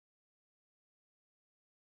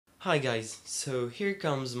Hi guys, so here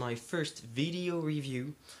comes my first video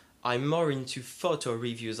review. I'm more into photo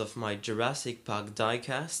reviews of my Jurassic Park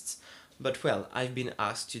diecasts, but well, I've been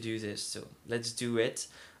asked to do this, so let's do it.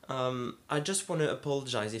 I just want to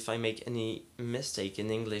apologize if I make any mistake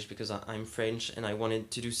in English because I'm French and I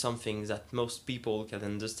wanted to do something that most people can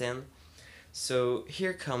understand. So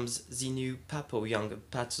here comes the new Papo young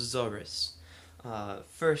Apatosaurus.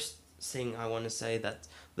 First thing I want to say that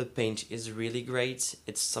the paint is really great.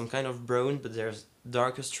 It's some kind of brown, but there's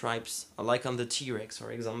darker stripes, like on the T-Rex,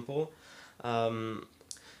 for example. Um,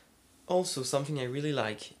 Also, something I really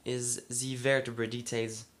like is the vertebra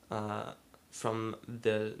details from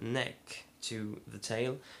the neck to the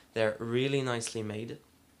tail. They're really nicely made.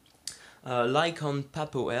 Like on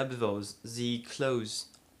Papo herbivores, the claws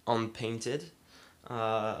unpainted,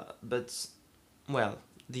 but well,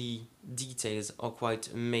 the details are quite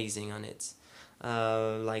amazing on it,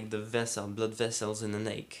 like the blood vessels in the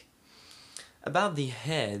neck. About the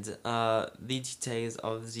head, the details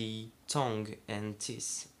of the tongue and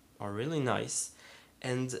teeth are really nice,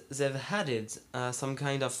 and they've added some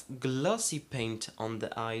kind of glossy paint on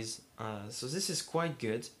the eyes, so this is quite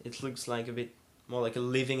good. It looks like a bit more like a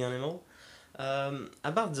living animal.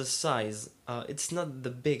 About the size, it's not the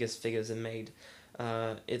biggest figures they made.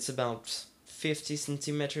 It's about 50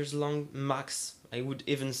 centimeters long, max. I would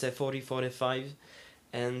even say 40-45,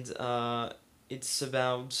 and it's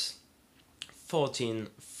about 14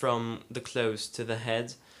 from the close to the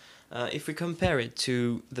head. If we compare it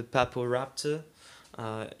to the Paporaptor,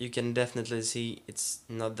 you can definitely see it's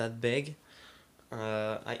not that big.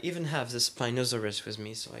 I even have the Spinosaurus with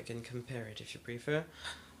me, so I can compare it if you prefer.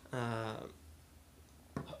 Uh,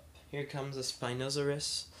 Here comes the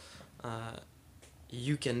Spinosaurus.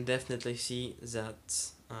 You can definitely see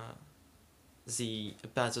that the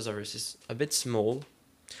Apatosaurus is a bit small.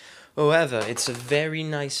 However, it's a very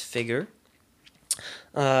nice figure.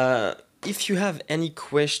 Uh, if you have any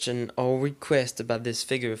question or request about this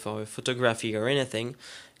figure for photography or anything,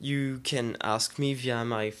 you can ask me via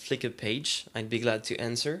my Flickr page. I'd be glad to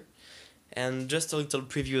answer. And just a little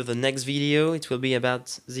preview of the next video, it will be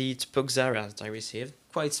about the Tpoxara that I received.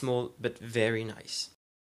 Quite small, but very nice.